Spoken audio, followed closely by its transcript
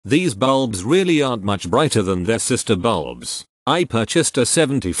These bulbs really aren't much brighter than their sister bulbs. I purchased a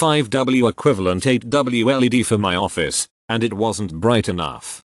 75W equivalent 8W LED for my office, and it wasn't bright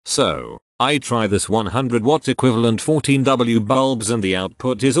enough. So, I try this 100 watt equivalent 14W bulbs and the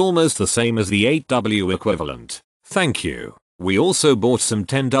output is almost the same as the 8W equivalent. Thank you. We also bought some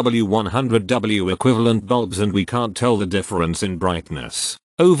 10W 100W equivalent bulbs and we can't tell the difference in brightness.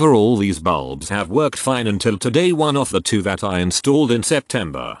 Overall these bulbs have worked fine until today. One of the two that I installed in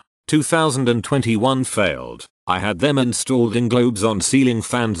September 2021 failed. I had them installed in globes on ceiling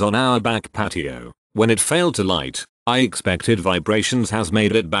fans on our back patio. When it failed to light, I expected vibrations has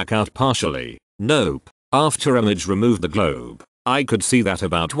made it back out partially. Nope. After Image removed the globe, I could see that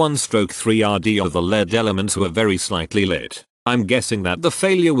about 1/3 RD of the LED elements were very slightly lit. I'm guessing that the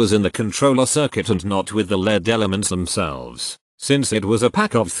failure was in the controller circuit and not with the LED elements themselves. Since it was a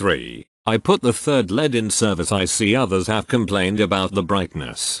pack of 3, I put the third LED in service. I see others have complained about the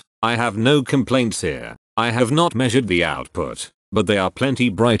brightness. I have no complaints here. I have not measured the output, but they are plenty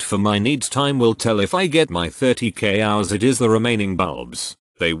bright for my needs. Time will tell if I get my 30k hours. It is the remaining bulbs.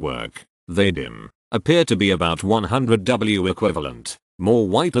 They work. They dim. Appear to be about 100W equivalent. More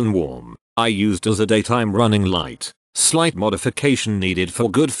white than warm. I used as a daytime running light. Slight modification needed for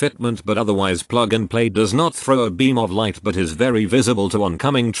good fitment, but otherwise plug and play. Does not throw a beam of light but is very visible to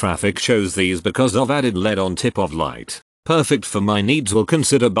oncoming traffic. Chose these because of added LED on tip of light. Perfect for my needs. Will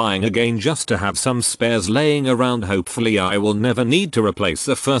consider buying again just to have some spares laying around. Hopefully I will never need to replace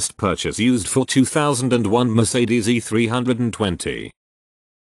the first purchase used for 2001 Mercedes E320.